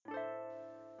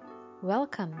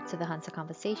Welcome to the Hansa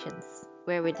Conversations,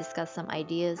 where we discuss some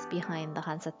ideas behind the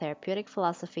Hansa therapeutic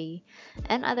philosophy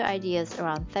and other ideas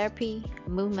around therapy,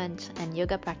 movement, and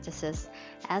yoga practices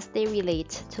as they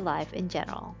relate to life in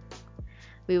general.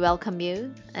 We welcome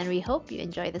you and we hope you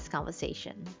enjoy this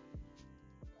conversation.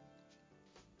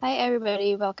 Hi,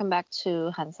 everybody. Welcome back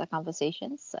to Hansa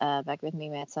Conversations. Back with me,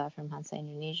 Meta from Hansa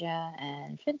Indonesia,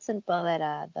 and Vincent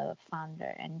Paletta, the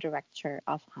founder and director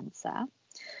of Hansa.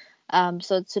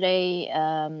 So today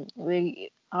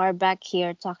we are back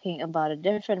here talking about a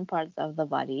different parts of the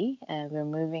body. We're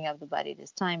moving up the body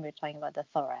this time. We're talking about the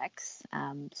thorax.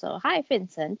 So hi,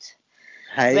 Vincent.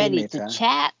 Hey, Ready to Meta.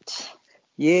 chat?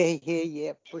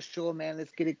 Yeah, for sure, man.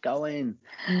 Let's get it going.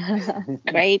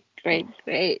 Great.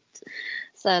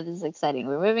 So this is exciting.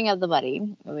 We're moving up the body.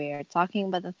 We are talking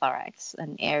about the thorax,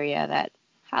 an area that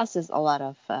houses a lot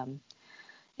of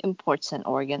important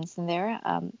organs in there.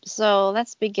 So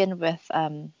let's begin with,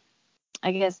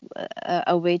 I guess,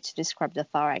 a way to describe the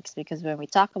thorax, because when we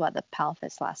talk about the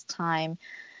pelvis last time,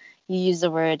 you use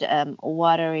the word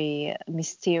watery,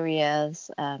 mysterious,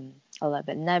 a little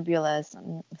bit nebulous.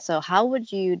 So how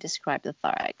would you describe the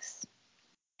thorax?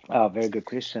 Oh, very good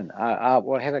question.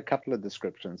 Well, I have a couple of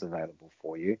descriptions available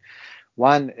for you.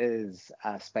 One is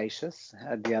spacious.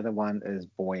 The other one is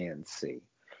buoyancy.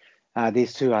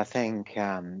 These two, I think,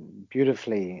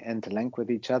 beautifully interlink with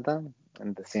each other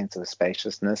in the sense of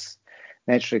spaciousness.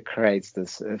 Naturally creates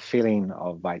this feeling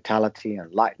of vitality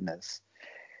and lightness,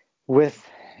 with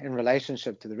in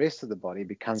relationship to the rest of the body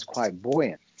becomes quite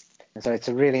buoyant. And so it's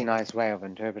a really nice way of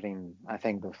interpreting, I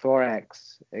think, the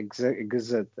thorax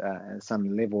gives it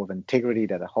some level of integrity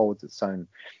that it holds its own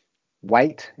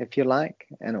weight, if you like.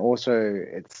 And also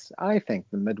it's, I think,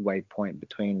 the midway point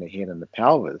between the head and the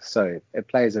pelvis. So it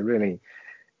plays a really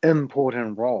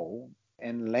important role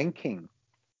in linking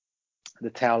the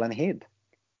tail and head.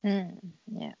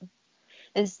 Yeah.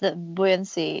 Is the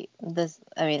buoyancy this?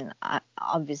 I mean,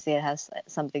 obviously it has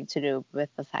something to do with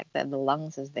the fact that the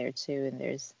lungs is there too, and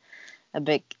there's a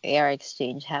big air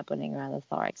exchange happening around the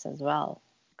thorax as well.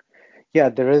 Yeah,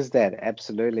 there is that.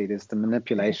 Absolutely. There's the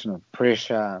manipulation of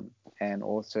pressure and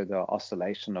also the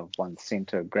oscillation of one's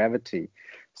center of gravity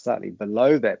slightly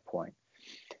below that point.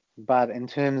 But in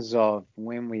terms of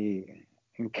when we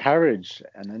encourage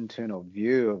an internal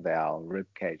view of our rib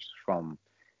cage from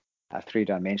a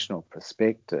three-dimensional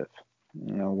perspective,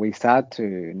 we start to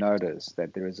notice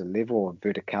that there is a level of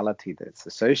verticality that's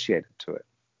associated to it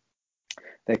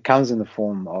that comes in the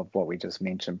form of what we just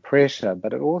mentioned, pressure,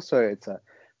 but it's a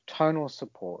tonal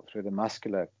support through the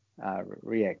muscular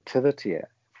reactivity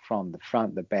from the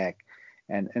front, the back,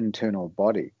 and internal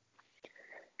body.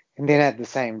 And then at the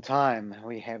same time,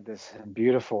 we have this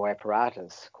beautiful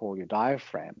apparatus called your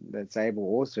diaphragm that's able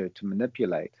also to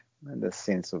manipulate this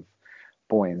sense of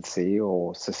buoyancy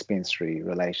or suspensory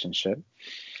relationship.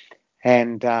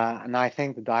 And I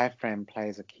think the diaphragm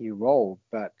plays a key role,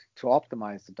 but to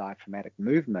optimize the diaphragmatic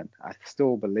movement, I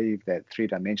still believe that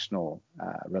three-dimensional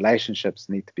relationships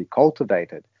need to be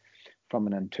cultivated from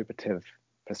an interpretive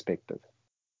perspective.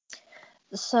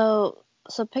 So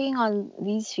picking on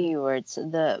these few words,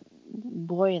 the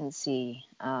buoyancy,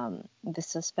 the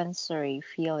suspensory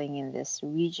feeling in this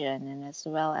region, and as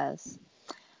well as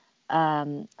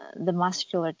the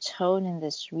muscular tone in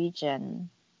this region.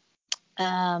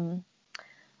 Um,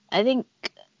 I think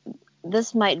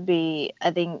this might be,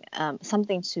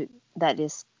 something to that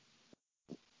is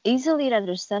easily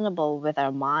understandable with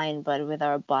our mind, but with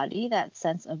our body, that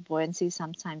sense of buoyancy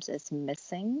sometimes is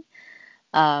missing.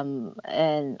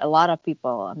 And a lot of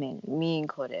people, I mean, me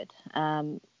included,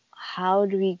 how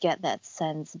do we get that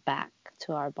sense back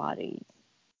to our body?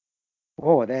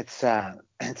 Oh, that's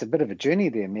it's a bit of a journey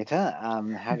there, Meta.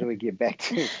 How do we get back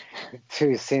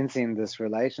to sensing this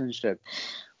relationship?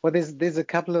 Well, there's a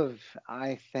couple of,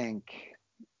 I think,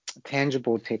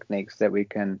 tangible techniques that we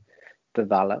can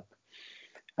develop.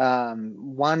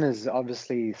 One is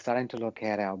obviously starting to look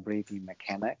at our breathing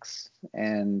mechanics,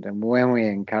 and when we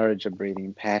encourage a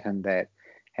breathing pattern that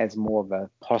has more of a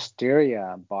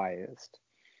posterior bias,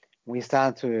 we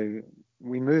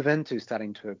move into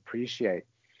starting to appreciate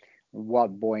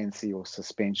what buoyancy or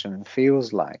suspension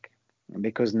feels like,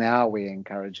 because now we're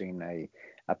encouraging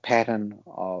a pattern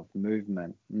of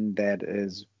movement that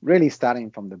is really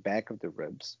starting from the back of the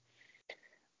ribs,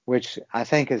 which I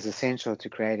think is essential to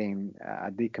creating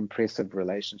a decompressive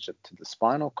relationship to the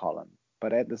spinal column.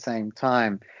 But at the same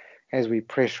time, as we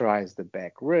pressurize the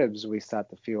back ribs, we start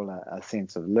to feel a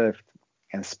sense of lift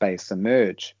and space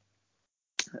emerge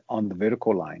on the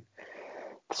vertical line.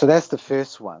 So that's the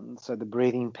first one. So the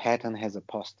breathing pattern has a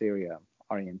posterior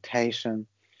orientation.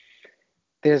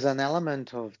 there's an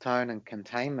element of tone and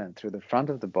containment through the front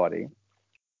of the body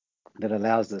that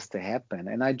allows this to happen.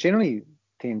 And I generally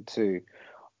tend to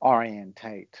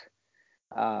orientate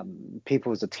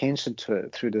people's attention to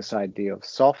it through this idea of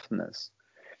softness.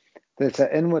 There's an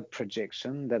inward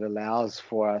projection that allows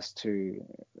for us to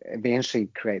eventually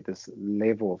create this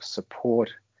level of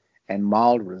support and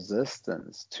mild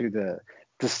resistance to the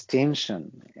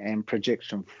distension and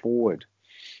projection forward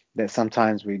that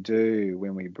sometimes we do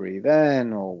when we breathe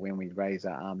in or when we raise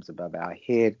our arms above our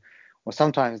head, or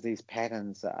sometimes these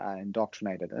patterns are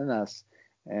indoctrinated in us,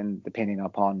 and depending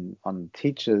upon on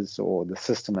teachers or the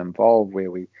system involved, where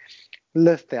we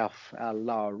lift our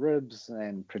lower ribs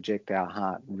and project our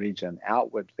heart region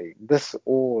outwardly. This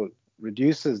all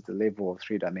reduces the level of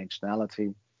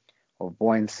three-dimensionality, of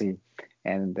buoyancy,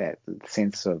 and that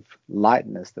sense of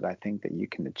lightness that I think that you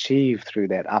can achieve through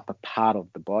that upper part of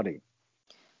the body.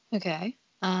 Okay.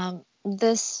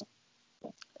 This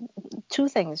two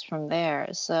things from there.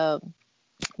 So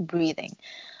breathing.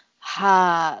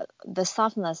 The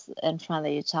softness in front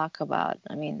that you talk about.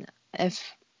 I mean,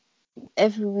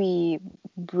 if we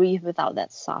breathe without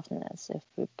that softness, if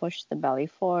we push the belly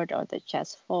forward or the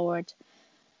chest forward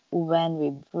when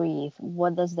we breathe,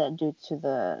 what does that do to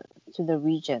the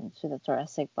region, to the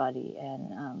thoracic body,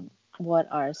 and what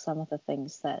are some of the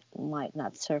things that might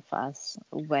not serve us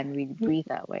when we breathe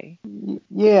that way?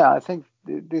 Yeah, I think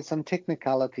there's some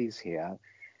technicalities here,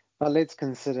 but let's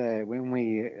consider when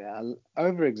we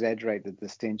over exaggerate the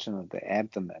distension of the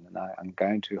abdomen, and I'm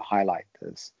going to highlight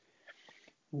this.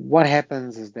 What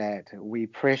happens is that we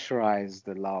pressurize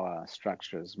the lower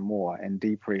structures more and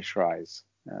depressurize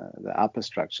the upper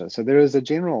structure. So there is a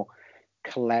general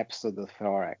collapse of the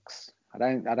thorax. I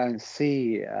don't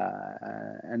see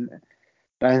a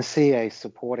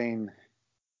supporting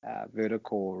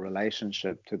vertical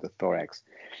relationship to the thorax.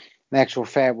 In actual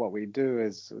fact, what we do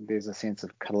is there's a sense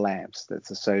of collapse that's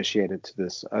associated to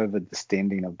this over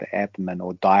distending of the abdomen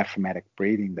or diaphragmatic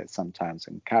breathing that's sometimes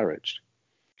encouraged.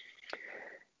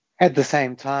 At the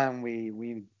same time,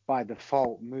 we by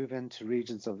default move into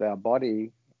regions of our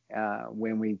body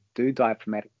when we do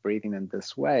diaphragmatic breathing in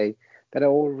this way that are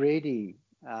already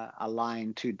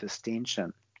aligned to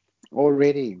distension,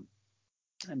 already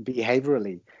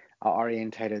behaviorally are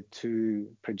orientated to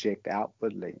project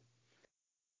outwardly.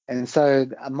 And so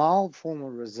a mild form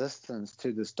of resistance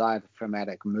to this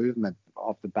diaphragmatic movement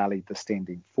of the belly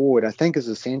distending forward, I think, is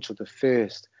essential to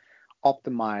first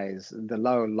optimize the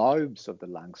lower lobes of the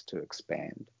lungs to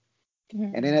expand.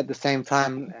 Mm-hmm. And then at the same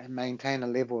time, maintain a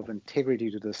level of integrity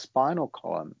to the spinal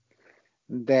column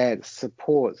that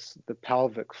supports the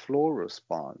pelvic floor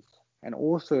response. And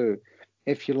also,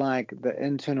 if you like, the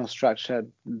internal structure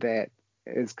that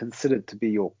is considered to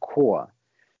be your core.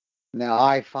 Now,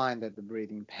 I find that the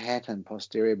breathing pattern,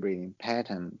 posterior breathing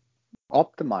pattern,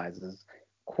 optimizes,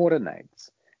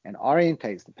 coordinates, and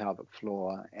orientates the pelvic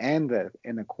floor and the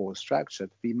inner core structure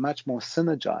to be much more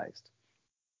synergized.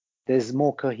 There's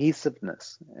more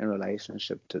cohesiveness in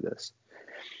relationship to this.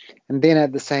 And then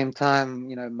at the same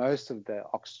time, most of the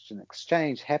oxygen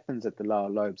exchange happens at the lower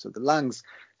lobes of the lungs.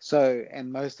 So,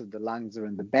 and most of the lungs are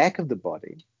in the back of the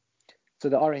body. So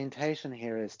the orientation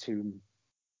here is to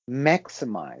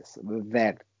maximize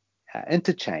that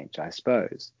interchange, I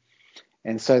suppose.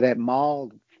 And so that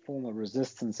mild form of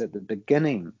resistance at the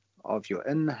beginning of your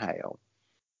inhale,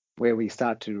 where we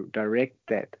start to direct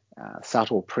that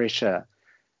subtle pressure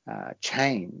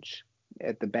change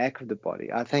at the back of the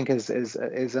body, I think is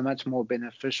a much more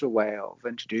beneficial way of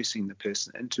introducing the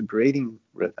person into breathing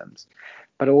rhythms.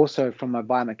 But also from a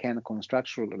biomechanical and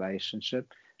structural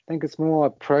relationship, I think it's more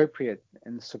appropriate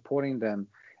in supporting them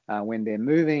when they're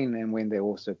moving and when they're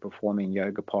also performing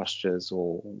yoga postures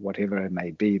or whatever it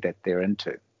may be that they're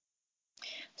into.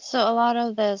 So a lot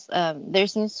of this, there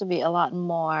seems to be a lot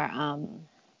more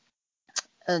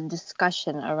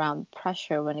discussion around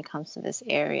pressure when it comes to this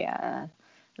area.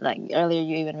 Like earlier,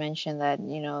 you even mentioned that,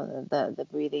 the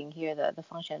breathing here, the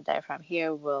function of diaphragm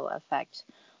here will affect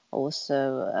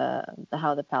also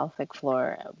how the pelvic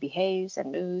floor behaves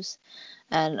and moves.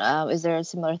 And is there a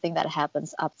similar thing that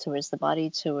happens up towards the body,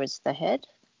 towards the head?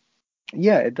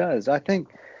 Yeah, it does. I think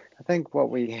what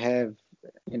we have,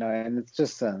 and it's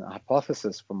just a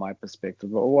hypothesis from my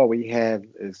perspective, but what we have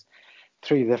is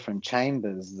three different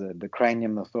chambers, the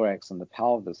cranium, the thorax, and the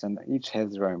pelvis, and each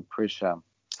has their own pressure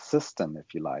system,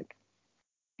 if you like.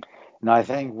 And I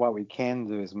think what we can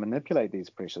do is manipulate these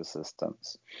pressure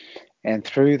systems. And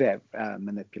through that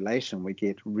manipulation, we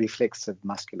get reflexive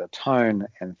muscular tone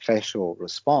and fascial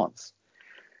response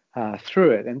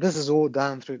through it. And this is all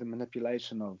done through the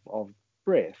manipulation of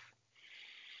breath.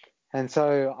 And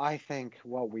so I think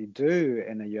what we do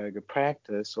in a yoga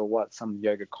practice, or what some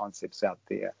yoga concepts out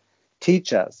there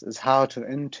teach us, is how to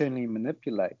internally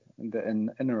manipulate the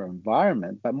inner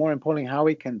environment, but more importantly, how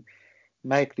we can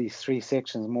make these three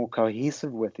sections more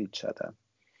cohesive with each other.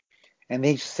 And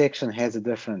each section has a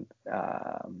different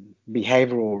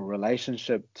behavioral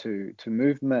relationship to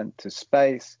movement, to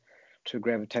space, to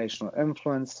gravitational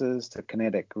influences, to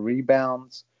kinetic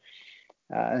rebounds.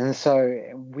 And so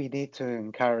we need to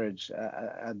encourage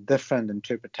a different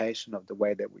interpretation of the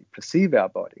way that we perceive our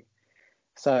body.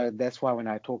 So that's why when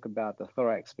I talk about the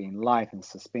thorax being light and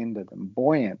suspended and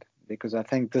buoyant, because I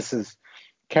think this is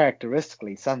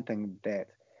characteristically something that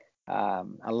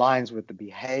aligns with the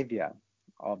behavior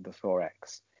of the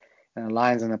thorax and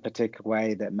aligns in a particular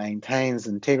way that maintains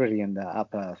integrity in the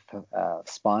upper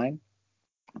spine,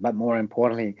 but more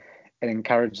importantly, it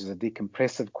encourages a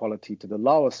decompressive quality to the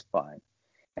lower spine.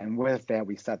 And with that,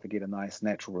 we start to get a nice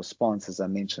natural response, as I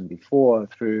mentioned before,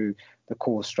 through the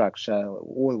core structure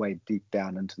all the way deep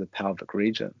down into the pelvic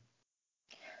region.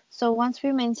 So once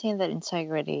we maintain that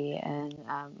integrity and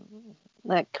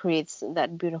that creates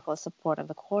that beautiful support of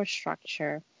the core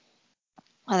structure,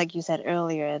 like you said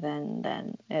earlier,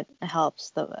 then it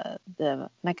helps the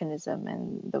mechanism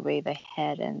and the way the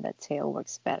head and the tail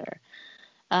works better.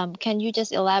 Can you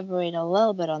just elaborate a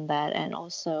little bit on that? And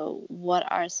also, what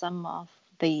are some of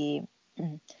the,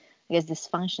 I guess,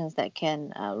 dysfunctions that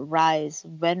can rise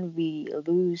when we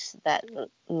lose that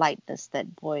lightness,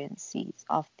 that buoyancy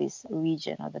of this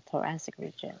region, or the thoracic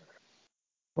region?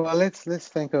 Well, let's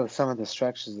think of some of the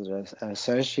structures that are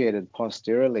associated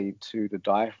posteriorly to the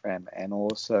diaphragm and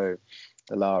also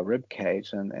the lower rib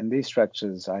cage. And these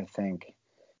structures, I think,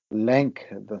 link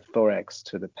the thorax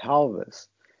to the pelvis,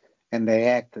 and they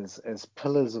act as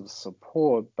pillars of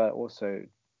support, but also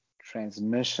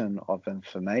transmission of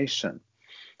information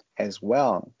as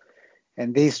well.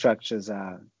 And these structures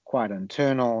are quite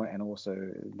internal, and also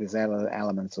there's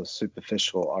elements of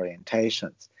superficial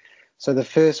orientations. So the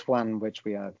first one, which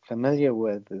we are familiar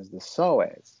with, is the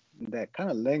psoas. That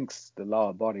kind of links the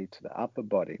lower body to the upper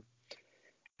body.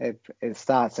 It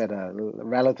starts at a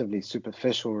relatively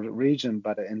superficial region,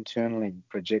 but it internally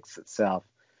projects itself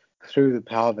through the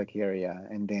pelvic area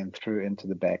and then through into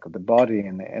the back of the body,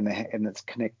 and its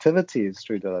connectivity is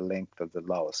through the length of the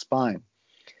lower spine.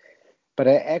 But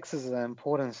it acts as an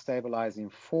important stabilizing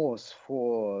force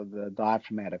for the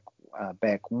diaphragmatic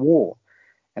back wall.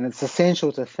 And it's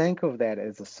essential to think of that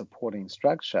as a supporting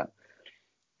structure.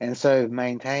 And so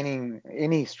maintaining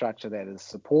any structure that is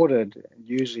supported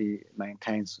usually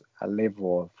maintains a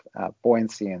level of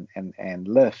buoyancy and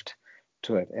lift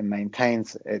to it, and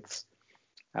maintains its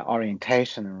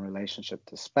orientation in relationship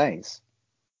to space.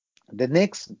 The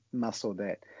next muscle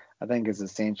that I think is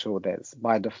essential, that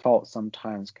by default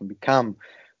sometimes can become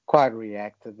quite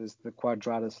reactive, is the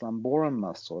quadratus lumborum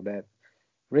muscle, that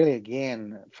really,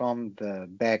 again, from the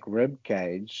back rib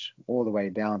cage all the way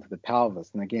down to the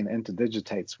pelvis, and again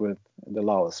interdigitates with the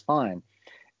lower spine.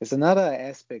 It's another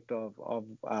aspect of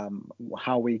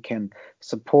how we can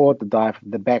support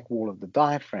the back wall of the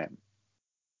diaphragm.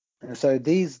 And so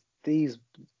these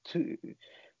two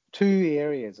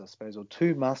areas, I suppose, or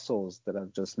two muscles that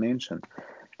I've just mentioned,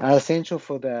 are essential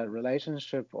for the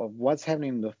relationship of what's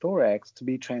happening in the thorax to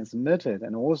be transmitted,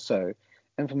 and also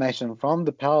information from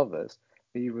the pelvis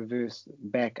be reversed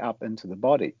back up into the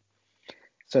body.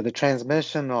 So the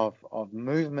transmission of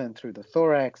movement through the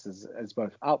thorax is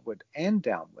both upward and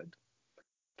downward.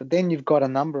 But then you've got a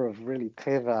number of really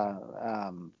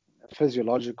clever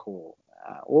physiological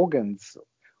organs.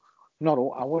 Not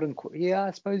all, I wouldn't call, yeah,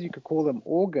 I suppose you could call them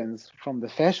organs from the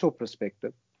fascial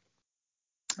perspective,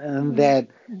 and that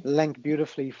link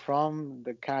beautifully from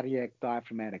the cardiac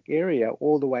diaphragmatic area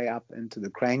all the way up into the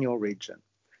cranial region.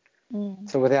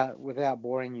 So without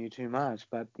boring you too much,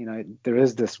 but there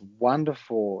is this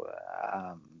wonderful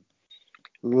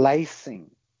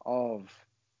lacing of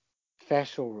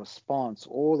fascial response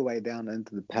all the way down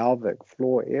into the pelvic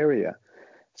floor area.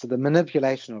 So the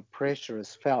manipulation of pressure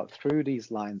is felt through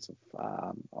these lines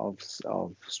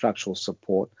of structural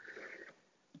support,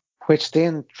 which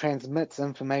then transmits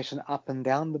information up and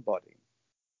down the body.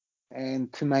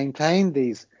 And to maintain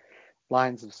these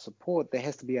lines of support, there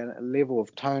has to be a level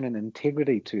of tone and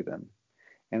integrity to them.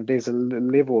 And if there's a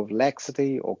level of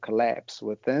laxity or collapse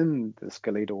within the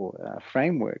skeletal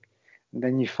framework,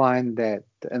 then you find that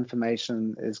the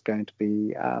information is going to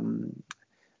be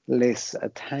less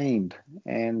attained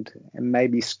and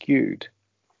maybe skewed.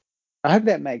 I hope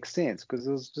that makes sense, because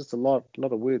there's just a lot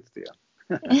of words there.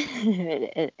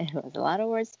 It was a lot of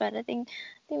words, but I think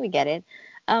we get it.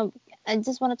 Um, I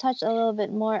just want to touch a little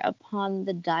bit more upon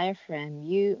the diaphragm.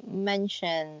 You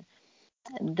mentioned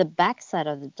the backside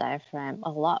of the diaphragm a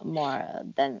lot more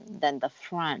than the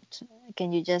front.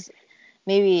 Can you just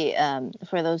maybe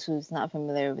for those who's not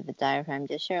familiar with the diaphragm,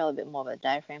 just share a little bit more about the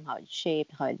diaphragm, how it's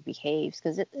shaped, how it behaves,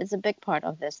 because it's a big part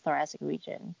of this thoracic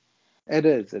region. It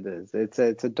is. It is.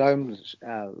 It's a dome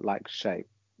like shape,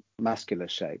 muscular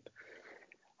shape.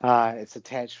 It's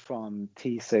attached from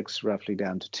T6 roughly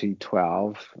down to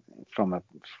T12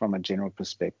 from a general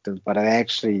perspective, but it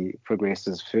actually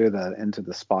progresses further into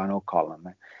the spinal column,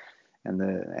 and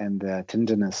the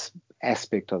tendinous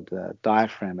aspect of the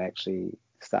diaphragm actually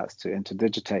starts to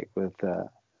interdigitate with the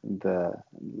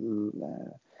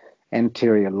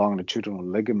anterior longitudinal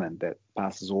ligament that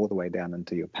passes all the way down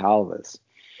into your pelvis.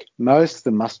 Most of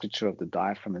the musculature of the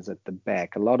diaphragm is at the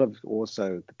back. A lot of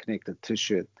also the connective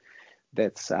tissue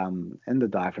that's in the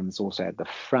diaphragm is also at the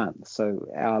front. So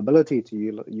our ability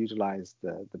to utilize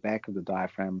the back of the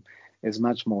diaphragm is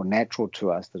much more natural to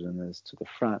us than it is to the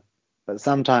front. But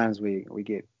sometimes we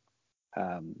get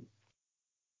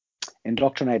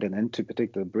indoctrinated into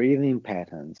particular breathing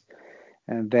patterns,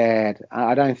 and that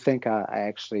I don't think are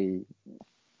actually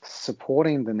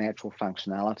supporting the natural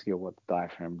functionality of what the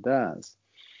diaphragm does.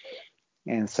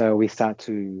 And so we start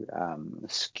to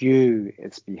skew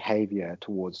its behavior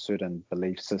towards certain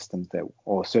belief systems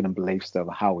or certain beliefs of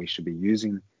how we should be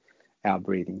using our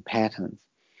breathing patterns.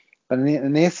 But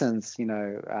in essence,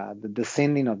 the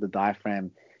descending of the diaphragm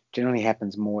generally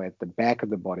happens more at the back of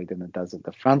the body than it does at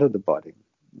the front of the body.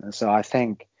 And so I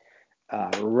think,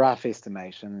 rough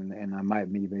estimation, and I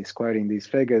might be misquoting these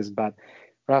figures, but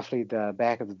roughly the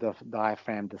back of the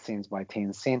diaphragm descends by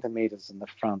 10 centimeters and the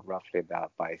front roughly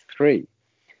about by 3.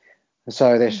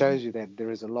 So that shows you that there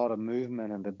is a lot of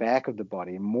movement in the back of the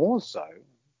body, more so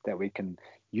that we can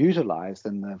utilize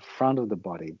than the front of the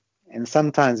body. And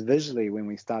sometimes visually, when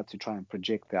we start to try and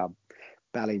project our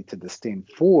belly to distend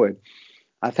forward,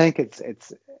 I think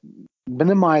it's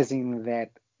minimizing that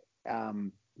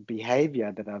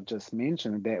behavior that I've just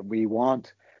mentioned, that we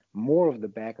want more of the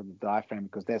back of the diaphragm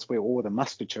because that's where all the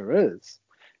musculature is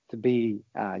to be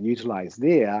utilized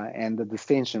there, and the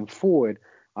distension forward,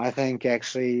 I think,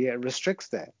 actually restricts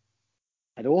that.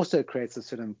 It also creates a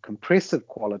certain compressive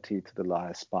quality to the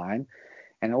lower spine,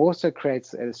 and it also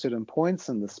creates at certain points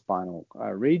in the spinal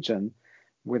region,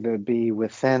 whether it be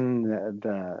within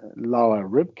the lower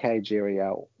rib cage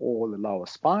area or the lower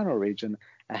spinal region,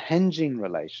 a hinging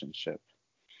relationship,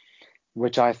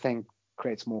 which I think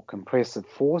creates more compressive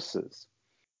forces.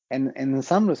 And in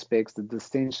some respects, the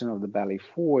distension of the belly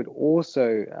forward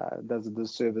also does a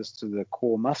disservice to the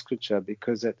core musculature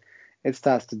because it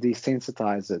starts to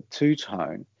desensitize it to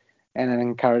tone, and it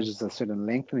encourages a certain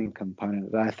lengthening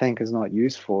component that I think is not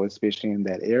useful, especially in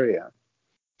that area.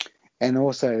 And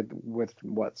also with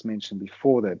what's mentioned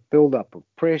before, that buildup of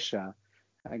pressure,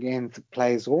 again,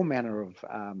 plays all manner of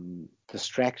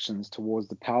distractions towards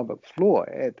the pelvic floor.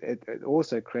 It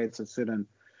also creates a certain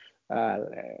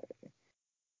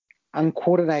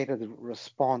uncoordinated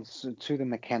response to the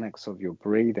mechanics of your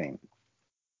breathing.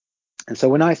 And so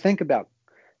when I think about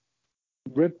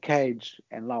rib cage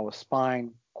and lower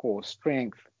spine, core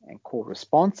strength and core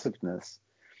responsiveness,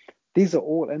 these are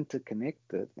all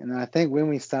interconnected. And I think when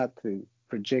we start to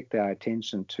project our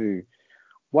attention to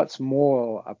what's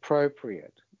more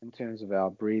appropriate in terms of our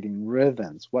breathing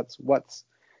rhythms,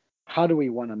 how do we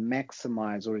want to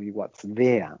maximize already what's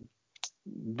there?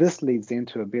 This leads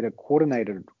into a better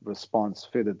coordinated response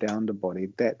further down the body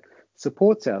that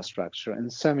supports our structure in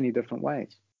so many different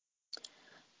ways.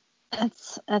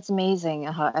 That's amazing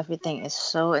how everything is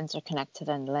so interconnected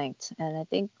and linked, and I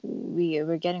think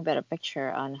we're getting a better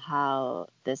picture on how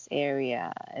this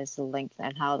area is linked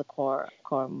and how the core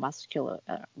muscles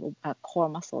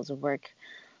work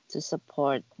to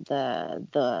support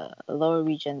the lower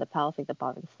region, the pelvic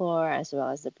floor, as well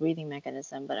as the breathing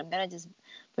mechanism. But I'm gonna just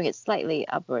bring it slightly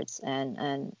upwards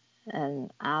and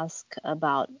ask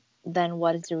about then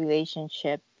what is the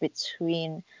relationship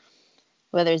between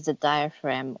whether it's the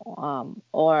diaphragm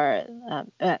or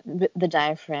the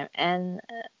diaphragm and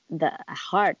the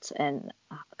heart, and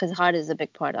because heart is a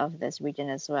big part of this region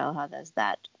as well. How does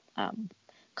that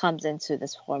comes into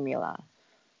this formula?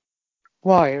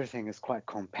 Well, everything is quite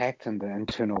compact in the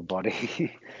internal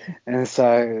body, and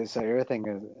so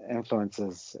everything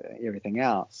influences everything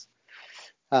else.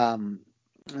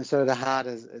 So the heart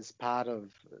is part of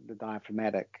the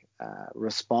diaphragmatic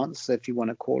response, if you want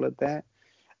to call it that.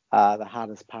 The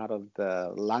heart is part of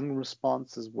the lung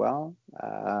response as well.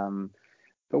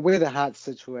 But where the heart's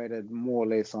situated more or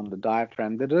less on the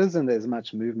diaphragm, there isn't as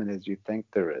much movement as you think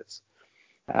there is.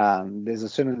 there's a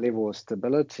certain level of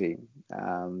stability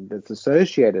that's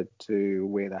associated to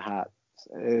where the heart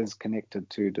is connected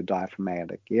to the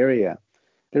diaphragmatic area.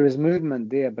 There is movement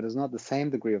there, but it's not the same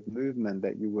degree of movement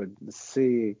that you would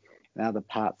see in other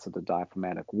parts of the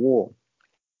diaphragmatic wall.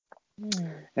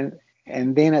 Mm.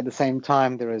 And then at the same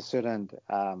time, there is certain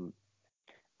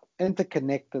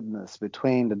interconnectedness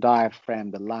between the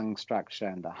diaphragm, the lung structure,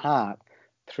 and the heart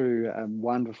through a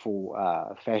wonderful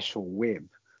fascial web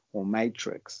or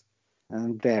matrix.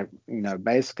 And that,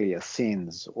 basically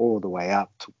ascends all the way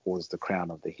up towards the crown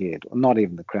of the head, or not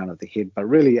even the crown of the head, but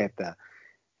really at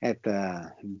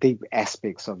the deep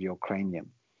aspects of your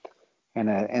cranium.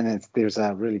 And there's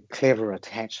a really clever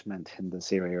attachment in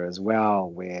this area as well,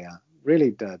 where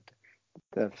really the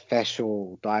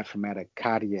fascial diaphragmatic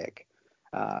cardiac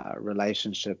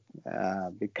relationship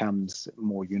becomes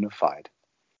more unified.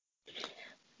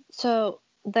 So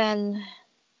then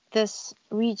this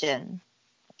region,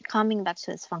 coming back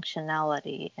to its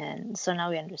functionality, and so now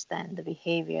we understand the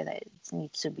behavior that it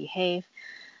needs to behave,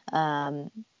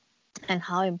 and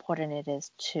how important it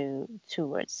is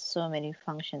towards so many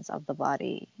functions of the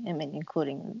body, I mean,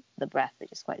 including the breath,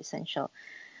 which is quite essential.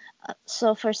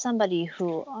 So for somebody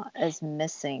who is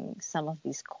missing some of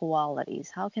these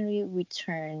qualities, how can we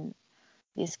return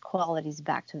these qualities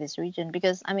back to this region?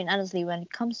 Because, I mean, honestly, when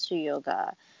it comes to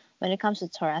yoga, when it comes to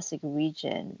thoracic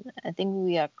region, I think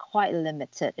we are quite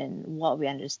limited in what we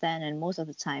understand. And most of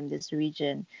the time, this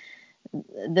region,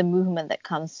 the movement that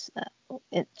comes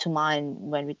to mind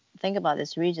when we think about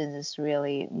this region is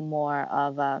really more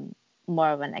of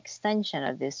an extension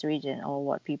of this region, or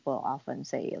what people often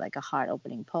say like a heart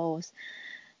opening pose.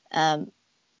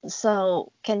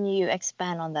 So can you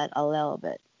expand on that a little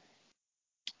bit?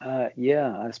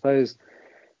 Yeah, I suppose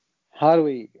how do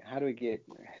we get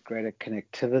greater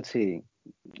connectivity?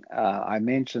 I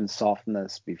mentioned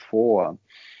softness before.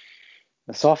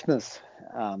 The softness,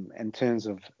 in terms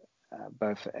of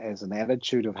both as an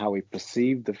attitude of how we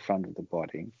perceive the front of the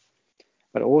body,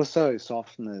 but also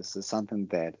softness is something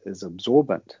that is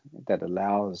absorbent, that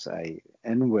allows a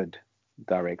inward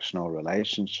directional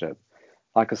relationship,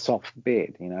 like a soft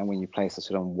bed. When you place a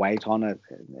certain weight on it,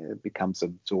 it becomes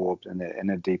absorbed and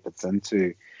it deepens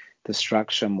into the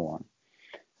structure more.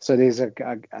 So there's a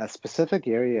specific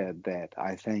area that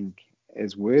I think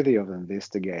is worthy of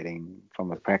investigating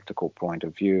from a practical point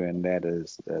of view, and that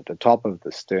is the top of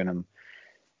the sternum,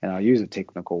 and I'll use a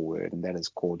technical word, and that is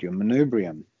called your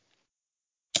manubrium.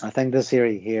 I think this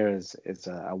area here is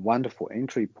a wonderful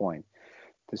entry point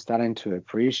to starting to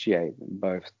appreciate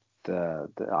both the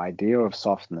idea of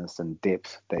softness and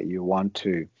depth that you want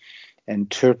to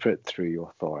interpret through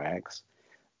your thorax,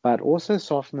 but also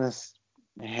softness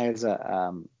has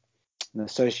an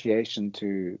association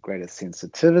to greater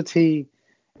sensitivity,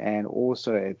 and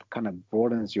also it kind of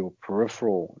broadens your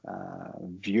peripheral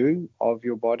view of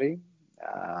your body.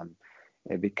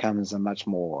 It becomes a much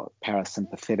more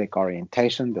parasympathetic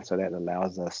orientation, so that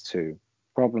allows us to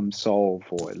problem solve,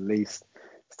 or at least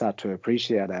start to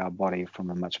appreciate our body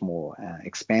from a much more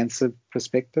expansive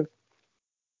perspective.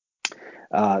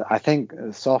 I think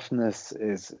softness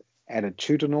is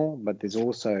attitudinal, but there's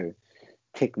also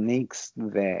techniques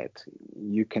that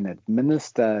you can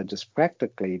administer just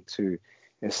practically to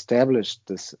establish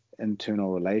this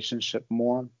internal relationship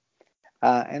more.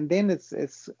 And then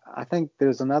I think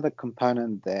there's another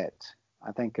component that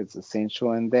I think is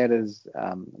essential, and that is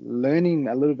learning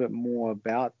a little bit more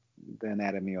about the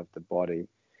anatomy of the body,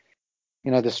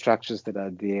 the structures that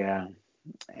are there,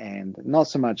 and not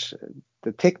so much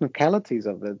the technicalities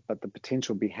of it, but the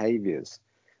potential behaviors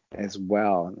as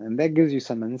well. And that gives you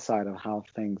some insight of how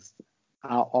things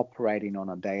are operating on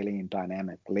a daily and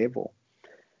dynamic level.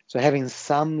 So having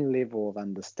some level of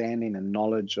understanding and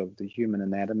knowledge of the human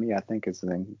anatomy, I think, is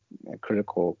a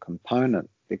critical component,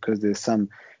 because there's some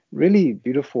really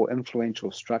beautiful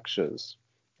influential structures.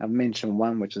 I've mentioned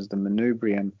one, which is the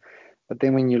manubrium, but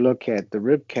then when you look at the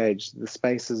rib cage, the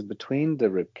spaces between the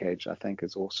rib cage, I think,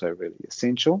 is also really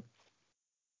essential.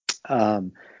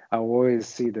 I always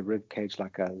see the rib cage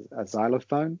like a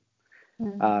xylophone.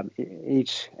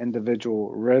 Each individual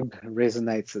rib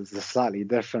resonates as a slightly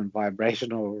different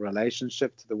vibrational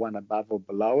relationship to the one above or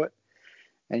below it.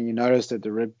 And you notice that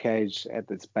the rib cage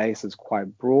at its base is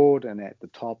quite broad, and at the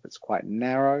top it's quite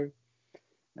narrow.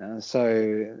 And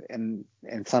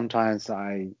sometimes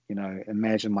I,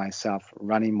 imagine myself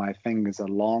running my fingers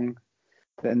along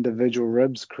the individual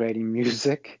ribs, creating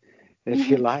music, if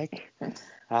you like.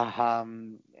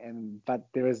 But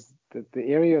there is the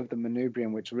area of the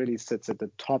manubrium which really sits at the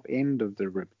top end of the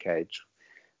rib cage,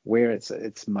 where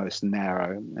it's most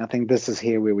narrow. I think this is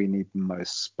here where we need the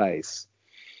most space.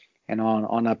 And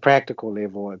on a practical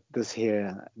level, this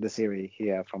area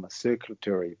here, from a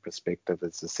circulatory perspective,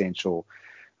 is essential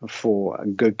for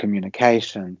good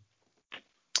communication.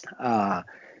 And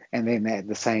then at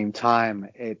the same time,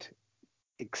 it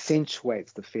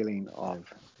accentuates the feeling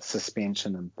of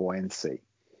suspension and buoyancy.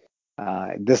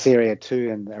 This area too,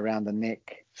 and around the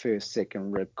neck, first,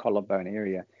 second rib, collarbone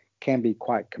area, can be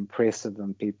quite compressive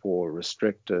in people or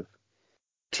restrictive.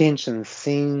 Tension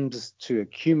seems to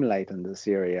accumulate in this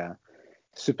area,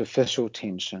 superficial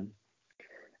tension.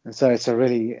 And so it's a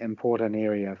really important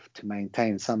area to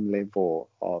maintain some level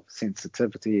of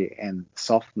sensitivity and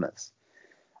softness.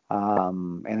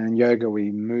 And in yoga,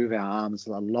 we move our arms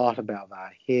a lot above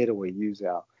our head, or we use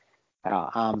our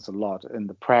arms a lot in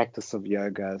the practice of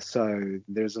yoga. So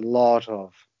there's a lot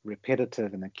of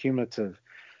repetitive and accumulative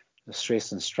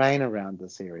stress and strain around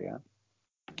this area.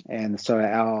 And so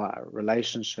our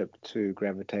relationship to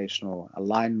gravitational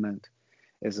alignment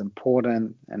is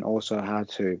important, and also how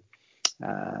to,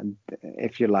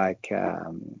 if you like,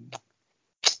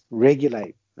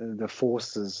 regulate the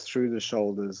forces through the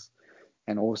shoulders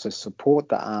and also support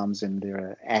the arms in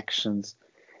their actions.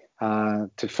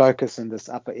 To focus in this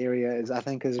upper area I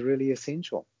think is really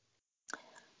essential.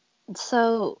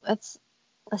 So it's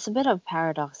a bit of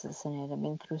paradox, isn't it? I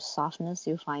mean, through softness,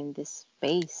 you find this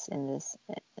space in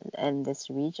this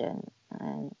region,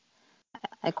 and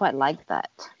I quite like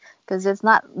that, because it's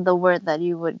not the word that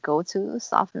you would go to,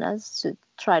 softness, to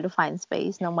try to find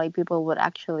space. Normally, people would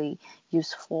actually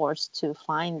use force to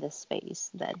find the space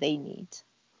that they need.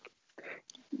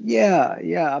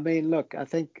 Yeah. I mean, look, I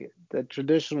think the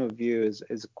traditional view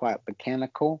is quite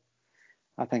mechanical.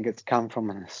 I think it's come from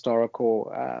a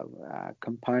historical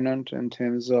component in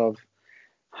terms of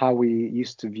how we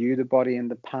used to view the body in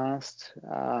the past.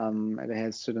 It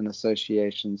has certain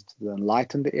associations to the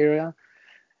enlightened era.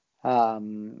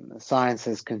 Science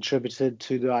has contributed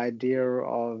to the idea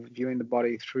of viewing the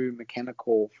body through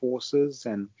mechanical forces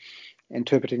and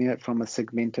interpreting it from a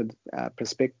segmented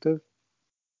perspective,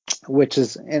 which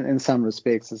is, in some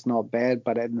respects, is not bad,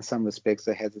 but in some respects,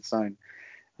 it has its own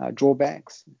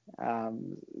drawbacks.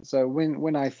 So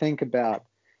when I think about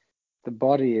the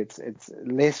body, it's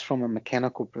less from a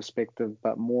mechanical perspective,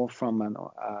 but more from an,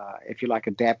 if you like,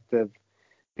 adaptive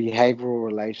behavioral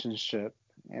relationship,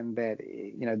 and that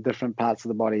different parts of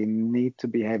the body need to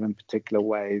behave in particular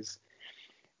ways,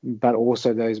 but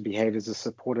also those behaviors are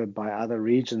supported by other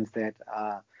regions that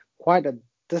are quite a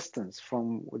distance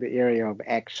from the area of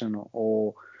action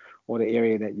or the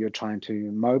area that you're trying to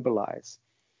mobilize.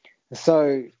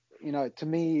 So, to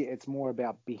me, it's more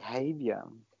about behavior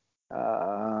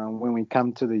when we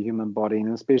come to the human body,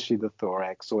 and especially the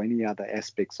thorax or any other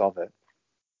aspects of it.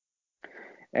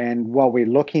 And what we're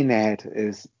looking at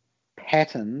is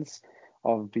patterns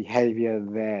of behavior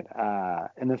that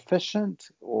are inefficient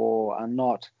or are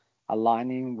not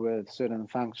aligning with certain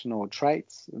functional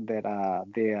traits that are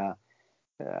there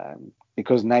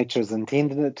because nature has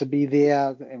intended it to be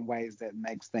there in ways that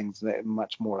makes things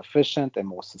much more efficient and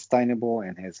more sustainable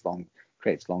and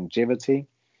creates longevity.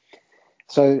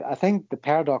 So I think the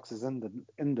paradox is in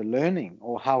the learning,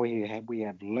 or how we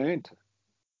have learned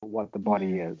what the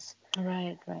body is.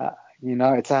 Right.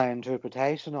 It's our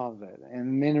interpretation of it.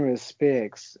 In many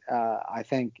respects, I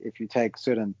think if you take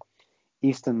certain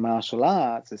Eastern martial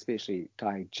arts, especially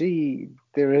Tai Chi,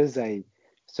 there is a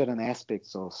certain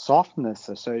aspects of softness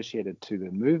associated to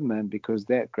the movement, because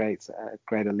that creates a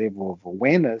greater level of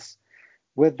awareness.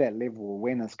 With that level of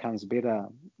awareness comes better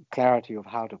clarity of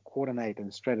how to coordinate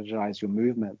and strategize your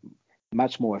movement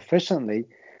much more efficiently,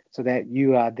 so that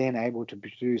you are then able to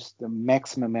produce the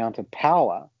maximum amount of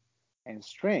power and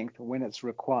strength when it's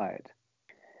required.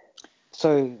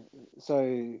 So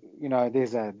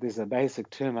there's a basic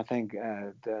term, I think,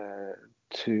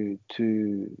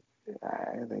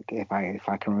 if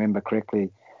I can remember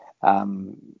correctly,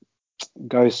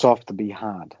 go soft to be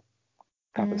hard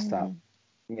type of stuff,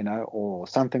 or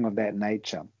something of that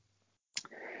nature.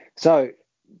 So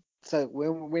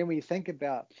when we think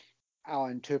about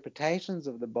our interpretations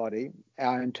of the body,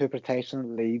 our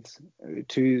interpretation leads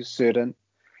to certain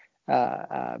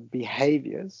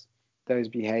behaviors. Those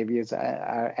behaviors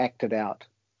are acted out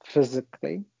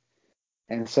physically,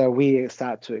 and so we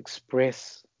start to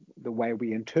express the way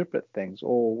we interpret things,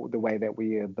 or the way that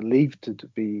we are believed to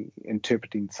be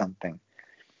interpreting something,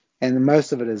 and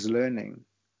most of it is learning.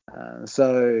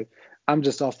 So I'm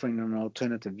just offering an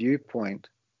alternative viewpoint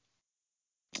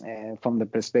from the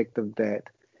perspective that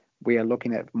we are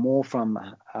looking at more from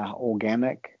an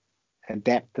organic,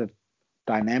 adaptive,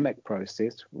 dynamic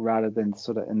process, rather than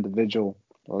sort of individual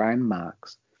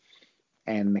landmarks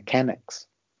and mechanics.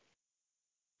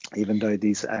 even though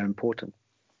these are important.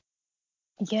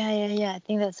 Yeah. I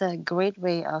think that's a great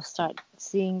way of start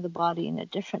seeing the body in a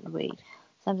different way.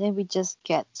 Something we just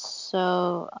get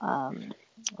so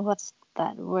what's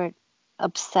that word?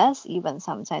 Obsessed even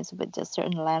sometimes with just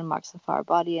certain landmarks of our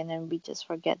body, and then we just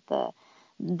forget the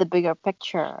bigger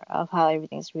picture of how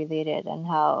everything's related and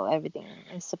how everything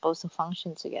is supposed to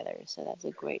function together. So that's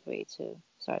a great way to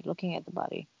start looking at the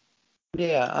body.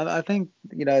 Yeah, I think,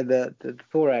 the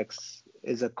thorax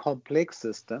is a complex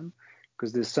system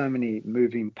because there's so many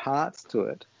moving parts to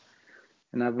it.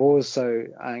 And I've also,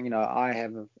 I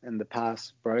have in the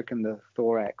past broken the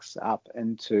thorax up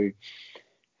into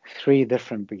three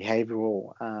different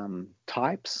behavioral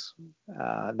types.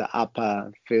 The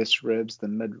upper first ribs, the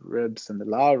mid ribs, and the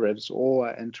lower ribs all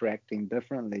are interacting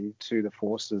differently to the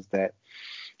forces that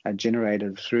are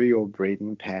generated through your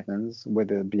breathing patterns,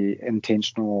 whether it be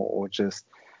intentional or just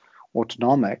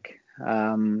autonomic.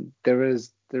 There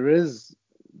is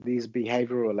these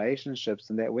behavioral relationships,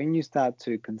 and that when you start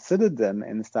to consider them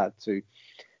and start to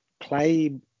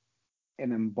play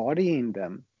in embodying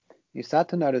them, you start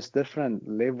to notice different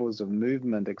levels of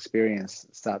movement experience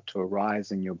start to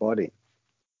arise in your body,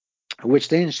 which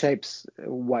then shapes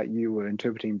what you were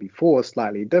interpreting before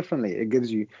slightly differently. It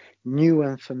gives you new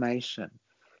information,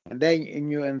 and then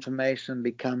new information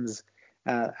becomes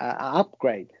an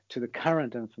upgrade to the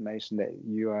current information that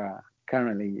you are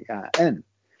currently in.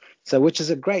 So, which is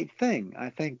a great thing.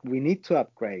 I think we need to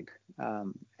upgrade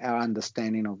our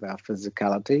understanding of our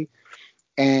physicality,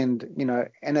 and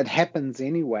it happens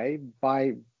anyway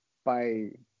by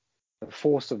the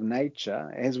force of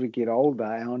nature. As we get older,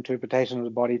 our interpretation of the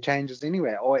body changes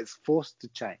anyway, or it's forced to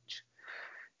change.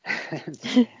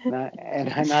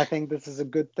 and I think this is a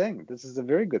good thing. This is a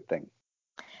very good thing.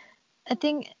 I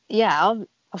think, yeah,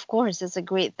 of course, it's a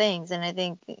great thing, and I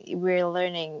think we're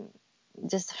learning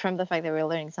just from the fact that we're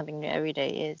learning something new every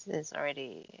day is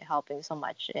already helping so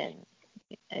much in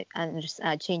and just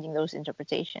changing those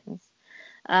interpretations.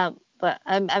 But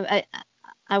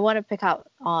I want to pick out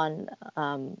on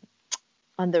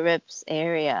the ribs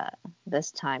area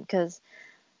this time because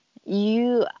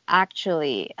you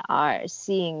actually are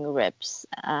seeing ribs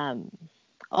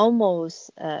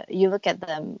almost you look at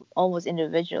them almost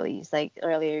individually. It's like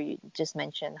earlier you just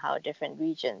mentioned how different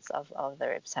regions of the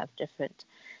ribs have different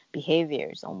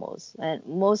behaviors almost, and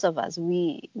most of us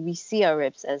we see our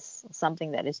ribs as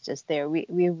something that is just there.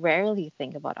 We rarely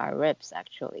think about our ribs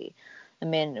actually. I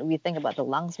mean, we think about the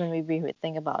lungs when we breathe, we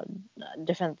think about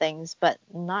different things, but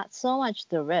not so much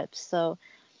the ribs. So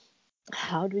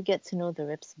how do we get to know the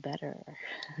ribs better?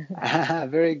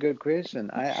 Very good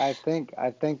question. I think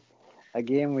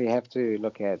again we have to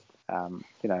look at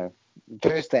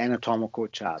first the anatomical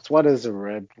charts. What is a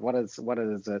rib? What is it?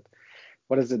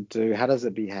 What does it do? How does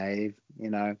it behave?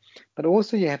 But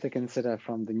also you have to consider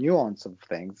from the nuance of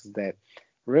things that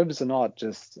ribs are not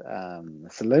just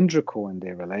cylindrical in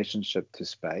their relationship to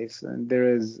space, and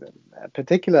there is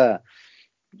particular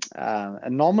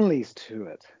anomalies to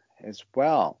it as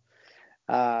well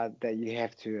that you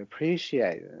have to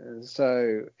appreciate.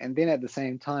 So, and then at the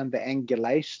same time, the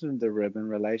angulation of the rib in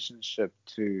relationship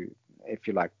to, if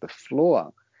you like, the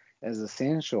floor is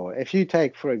essential. If you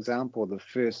take, for example, the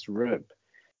first rib,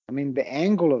 I mean, the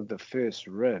angle of the first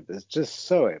rib is just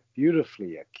so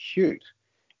beautifully acute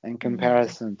in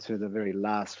comparison to the very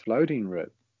last floating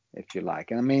rib, if you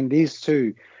like. And I mean, these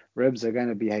two ribs are going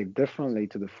to behave differently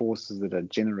to the forces that are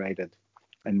generated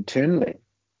internally.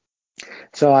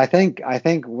 So I think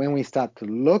when we start to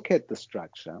look at the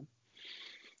structure,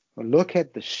 or look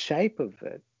at the shape of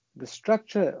it, the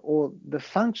structure or the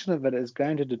function of it is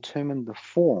going to determine the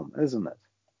form, isn't it?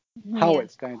 How Yeah,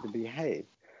 it's going to behave.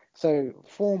 So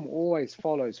form always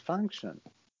follows function.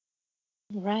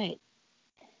 right.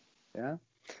 Yeah.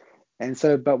 And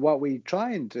so, but what we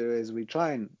try and do is we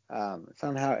try and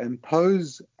somehow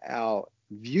impose our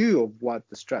view of what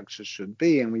the structure should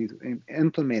be, and we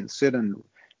implement certain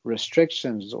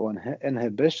restrictions or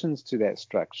inhibitions to that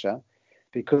structure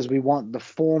because we want the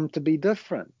form to be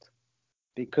different.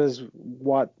 Because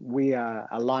what we are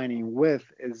aligning with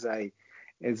is a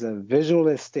visual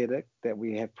aesthetic that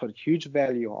we have put huge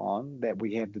value on, that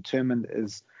we have determined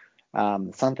is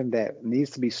something that needs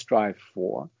to be strived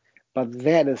for, but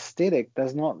that aesthetic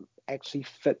does not actually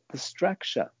fit the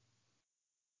structure.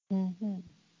 Mm-hmm.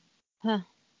 Huh.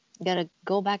 Gotta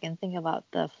go back and think about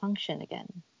the function again.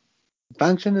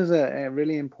 Function is a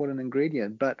really important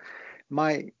ingredient, but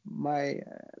my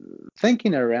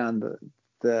thinking around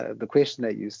the question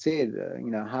that you said,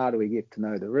 how do we get to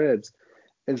know the ribs,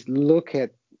 is look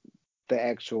at the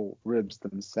actual ribs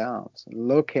themselves.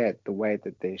 Look at the way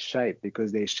that they're shaped,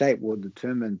 because their shape will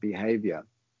determine behavior.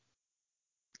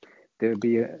 There would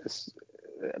be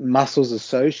muscles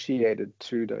associated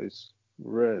to those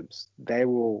ribs. They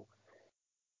will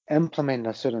implement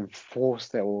a certain force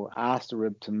that will ask the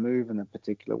rib to move in a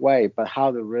particular way, but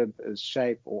how the rib is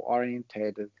shaped or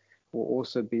orientated will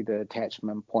also be the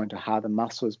attachment point to how the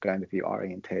muscle is going to be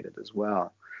orientated as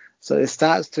well. So it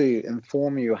starts to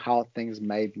inform you how things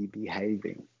may be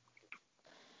behaving.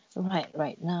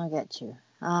 Right. Now I get you.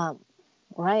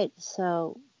 Right.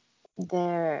 So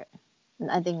there,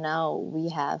 I think now we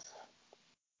have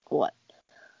what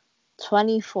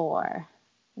 24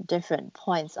 different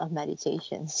points of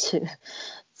meditation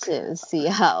to see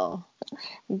how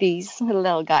these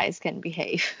little guys can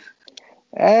behave.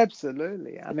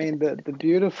 Absolutely. I mean, the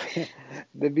beautiful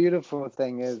the beautiful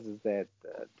thing is that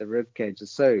the rib cage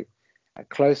is so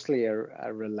closely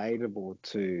relatable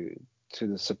to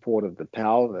the support of the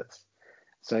pelvis.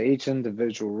 So each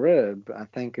individual rib, I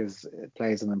think,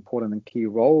 plays an important and key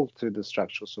role to the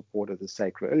structural support of the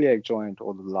sacroiliac joint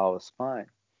or the lower spine.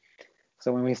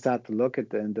 So when we start to look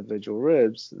at the individual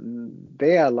ribs,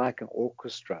 they are like an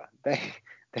orchestra. They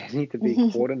need to be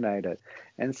coordinated.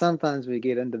 And sometimes we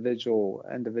get individual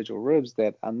ribs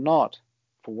that are not,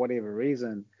 for whatever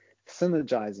reason,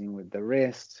 synergizing with the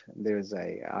rest. There's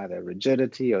either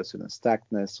rigidity or sort of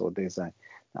stuckness, or there's an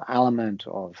element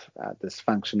of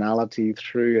dysfunctionality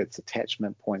through its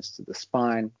attachment points to the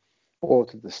spine or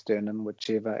to the sternum,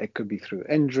 whichever. It could be through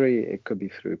injury, it could be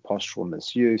through postural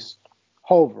misuse,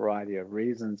 whole variety of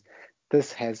reasons.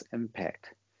 This has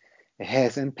impact. It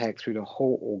has impact through the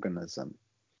whole organism.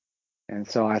 And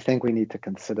so I think we need to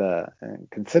consider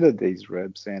these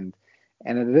ribs, and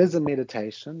it is a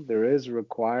meditation. There is a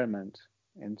requirement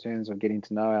in terms of getting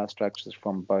to know our structures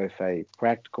from both a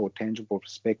practical, tangible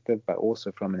perspective, but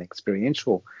also from an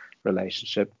experiential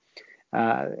relationship.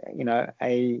 A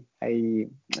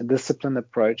disciplined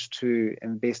approach to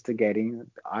investigating,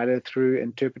 either through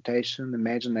interpretation,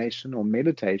 imagination, or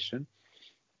meditation,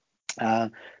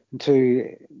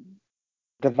 to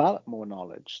develop more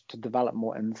knowledge, to develop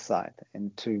more insight,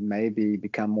 and to maybe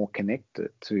become more connected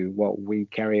to what we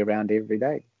carry around every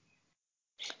day.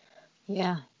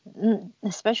 Yeah,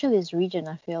 especially this region.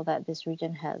 I feel that this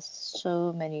region has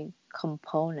so many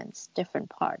components, different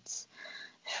parts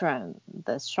from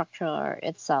the structure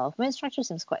itself. I mean, structure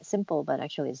seems quite simple, but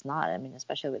actually it's not. I mean,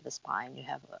 especially with the spine, you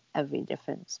have every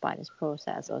different spinous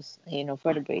process or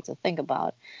vertebrae to think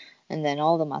about, and then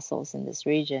all the muscles in this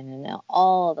region, and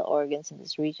all the organs in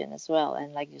this region as well.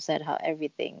 And like you said, how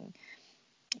everything.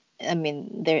 I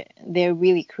mean, they're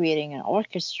really creating an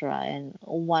orchestra, and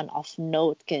one off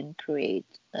note can create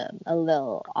a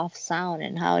little off sound.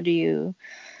 And how do you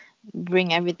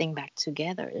bring everything back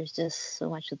together? There's just so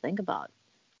much to think about.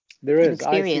 There And is.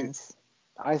 experience.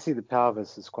 I see the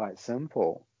pelvis as quite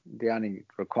simple. The only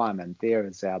requirement there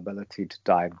is our ability to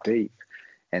dive deep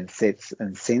and sense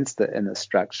the inner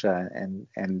structure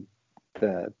and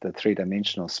the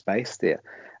three-dimensional space there.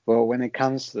 Well, when it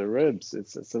comes to the ribs,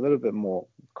 it's a little bit more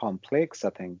complex.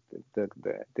 I think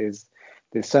there's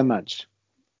so much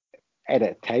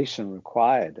adaptation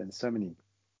required and so many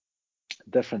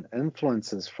different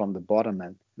influences from the bottom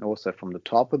and also from the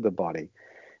top of the body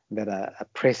that are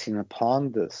pressing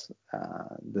upon this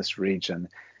region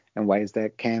in ways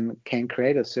that can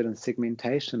create a certain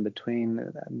segmentation between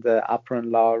the upper and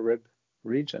lower rib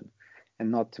region, and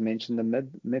not to mention the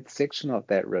midsection of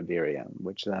that rib area,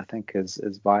 which I think is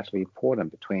vitally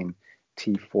important between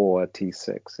T4,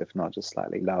 T6, if not just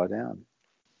slightly lower down.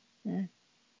 Yeah.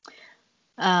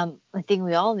 I think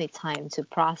we all need time to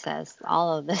process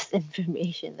all of this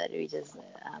information that we just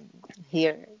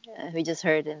we just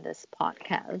heard in this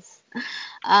podcast.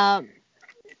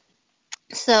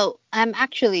 So I'm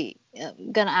actually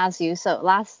gonna ask you. So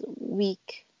last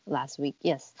week,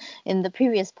 yes, in the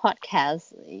previous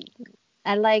podcast,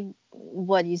 I like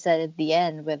what you said at the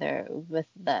end, with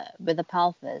the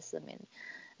pelvis. I mean,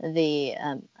 the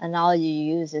analogy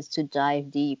you use is to dive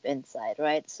deep inside,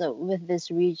 right? So with this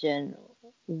region,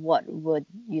 what would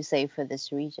you say for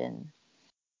this region?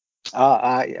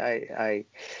 For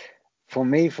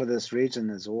me, for this region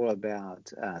is all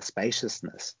about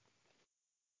spaciousness.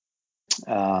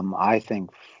 I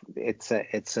think it's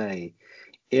a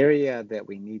area that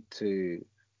we need to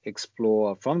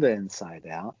explore from the inside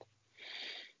out,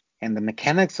 and the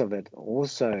mechanics of it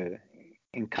also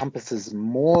encompasses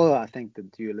more, I think, the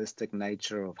dualistic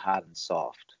nature of hard and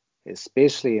soft,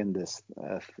 especially in this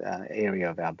area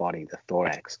of our body, the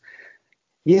thorax.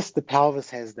 Yes, the pelvis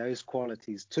has those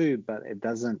qualities too, but it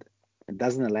doesn't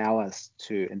allow us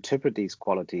to interpret these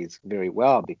qualities very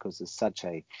well because it's such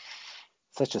a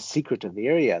such a secretive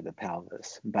area, the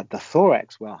pelvis. But the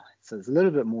thorax, well, it's a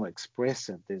little bit more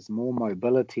expressive. There's more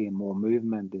mobility and more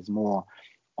movement. There's more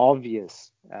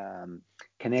obvious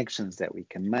connections that we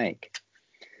can make.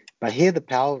 But here the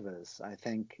pelvis, I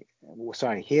think,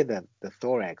 here the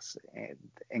thorax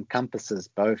encompasses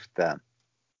both the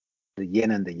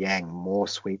yin and the yang more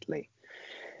sweetly.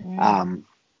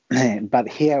 But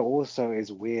here also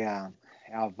is where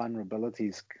our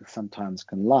vulnerabilities sometimes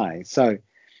can lie. So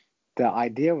the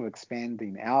idea of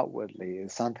expanding outwardly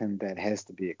is something that has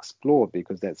to be explored,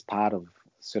 because that's part of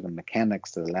certain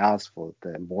mechanics that allows for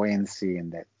the buoyancy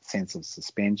and that sense of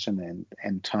suspension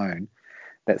and tone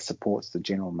that supports the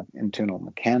general internal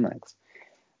mechanics.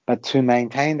 But to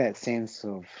maintain that sense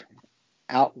of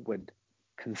outward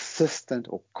consistent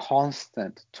or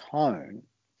constant tone,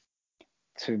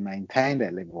 to maintain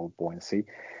that level of buoyancy,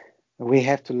 we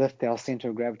have to lift our center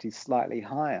of gravity slightly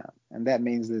higher. And that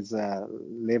means there's a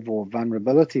level of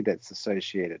vulnerability that's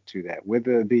associated to that,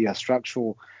 whether it be a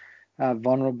structural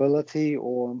vulnerability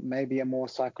or maybe a more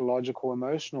psychological,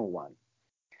 emotional one.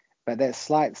 But that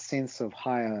slight sense of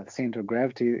higher center of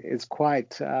gravity is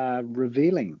quite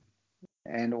revealing.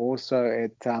 And also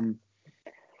it,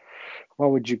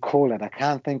 what would you call it? I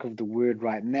can't think of the word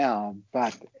right now,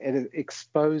 but it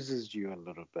exposes you a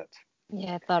little bit.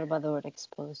 Yeah, I thought about the word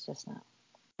exposed just now.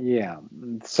 Yeah.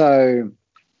 So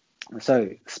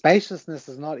spaciousness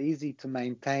is not easy to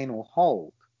maintain or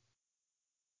hold,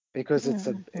 because it's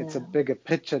a bigger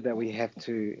picture that we have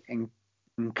to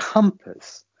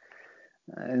encompass.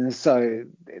 And so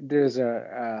there is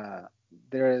a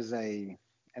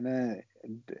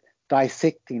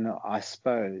dissecting, I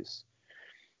suppose,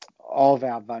 of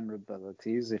our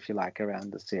vulnerabilities, if you like,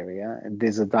 around this area. And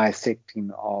there's a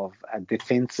dissecting of a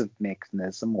defensive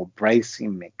mechanism or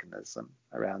bracing mechanism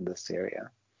around this area.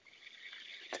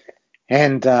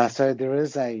 And so there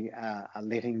is a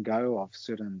letting go of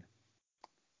certain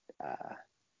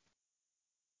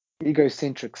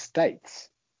egocentric states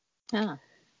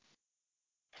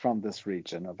from this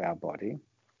region of our body,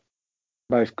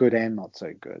 both good and not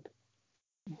so good.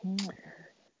 Mm-hmm.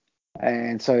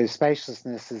 And so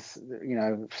spaciousness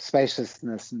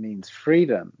means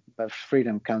freedom, but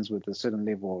freedom comes with a certain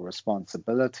level of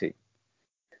responsibility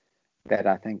that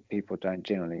I think people don't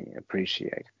generally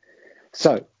appreciate.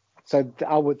 So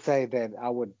I would say that I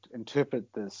would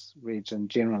interpret this region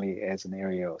generally as an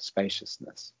area of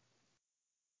spaciousness.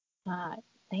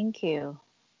 Thank you.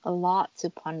 A lot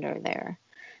to ponder there.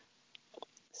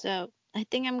 So I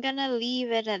think I'm going to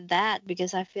leave it at that,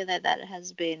 because I feel that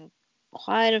has been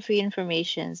quite a few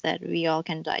informations that we all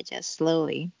can digest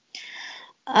slowly.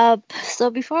 So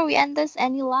before we end this,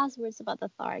 any last words about the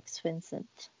thorax,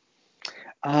 Vincent?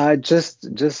 Just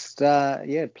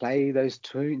play those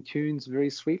tunes very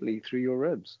sweetly through your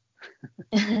ribs.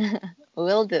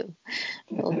 Will do.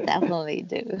 Will definitely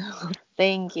do.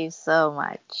 Thank you so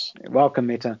much. You're welcome,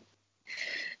 Meta.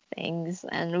 Thanks.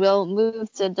 And we'll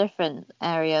move to different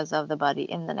areas of the body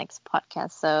in the next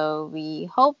podcast. So we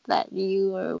hope that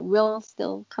you will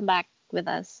still come back with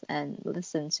us and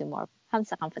listen to more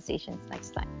Hansa Conversations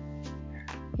next time.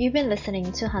 You've been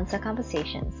listening to Hansa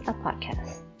Conversations, a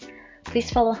podcast. Please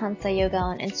follow Hansa Yoga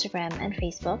on Instagram and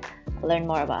Facebook. Learn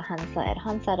more about Hansa at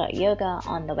hansa.yoga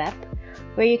on the web,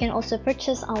 where you can also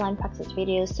purchase online practice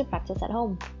videos to practice at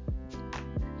home.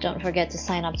 Don't forget to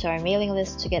sign up to our mailing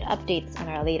list to get updates on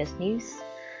our latest news.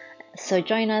 So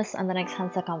join us on the next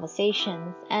Hansa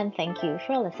Conversations, and thank you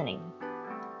for listening.